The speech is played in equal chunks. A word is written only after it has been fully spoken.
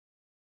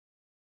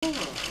And it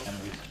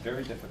was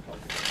very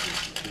difficult to get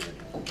through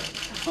security.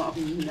 Oh,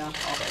 no.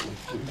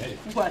 But we made it.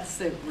 What's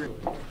it rude?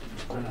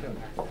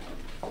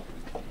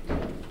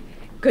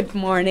 Good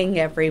morning,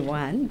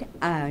 everyone.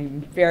 I'm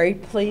very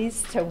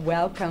pleased to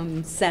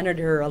welcome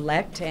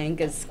Senator-elect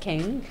Angus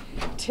King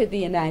to the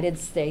United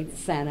States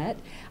Senate.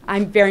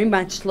 I'm very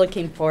much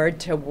looking forward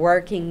to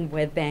working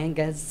with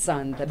Angus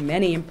on the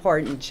many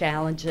important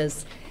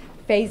challenges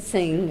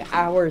facing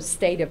our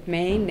state of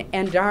Maine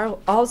and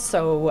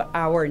also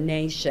our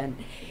nation.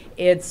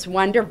 It's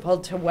wonderful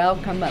to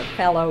welcome a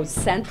fellow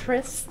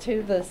centrist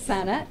to the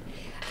Senate.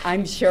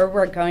 I'm sure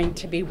we're going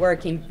to be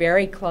working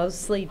very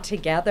closely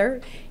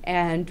together,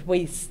 and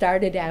we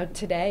started out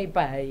today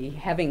by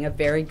having a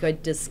very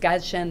good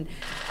discussion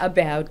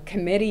about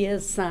committee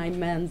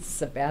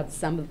assignments, about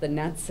some of the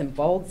nuts and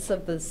bolts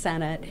of the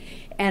Senate,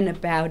 and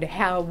about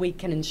how we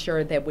can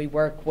ensure that we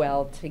work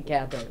well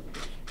together.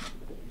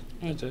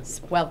 Thanks.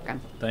 Welcome.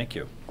 Thank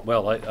you.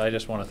 Well, I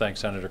just want to thank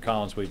Senator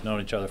Collins. We've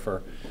known each other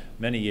for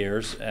many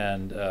years,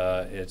 and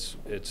it's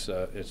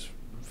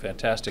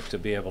fantastic to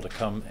be able to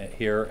come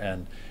here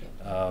and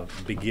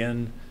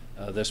begin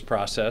this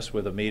process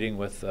with a meeting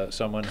with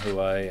someone who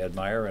I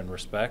admire and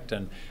respect.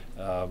 And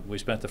we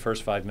spent the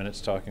first 5 minutes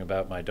talking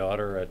about my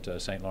daughter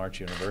at St. Lawrence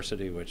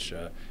University, which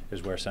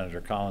is where Senator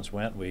Collins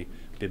went. We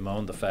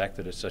bemoaned the fact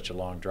that it's such a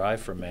long drive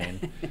from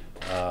Maine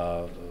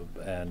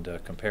and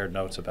compared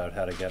notes about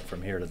how to get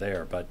from here to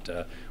there.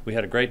 But we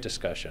had a great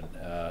discussion.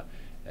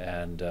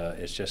 And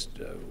it's just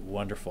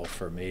wonderful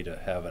for me to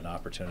have an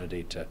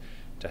opportunity to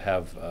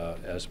have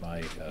as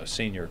my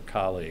senior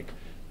colleague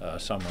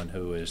someone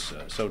who is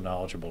so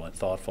knowledgeable and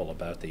thoughtful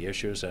about the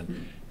issues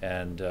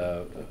and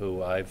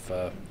who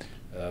I've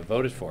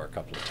voted for a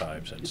couple of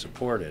times and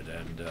supported,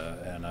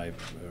 and I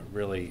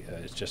really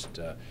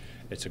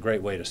it's a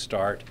great way to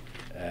start,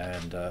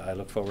 and I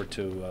look forward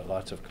to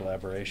lots of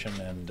collaboration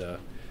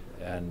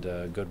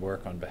and good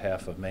work on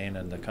behalf of Maine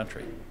and the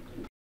country.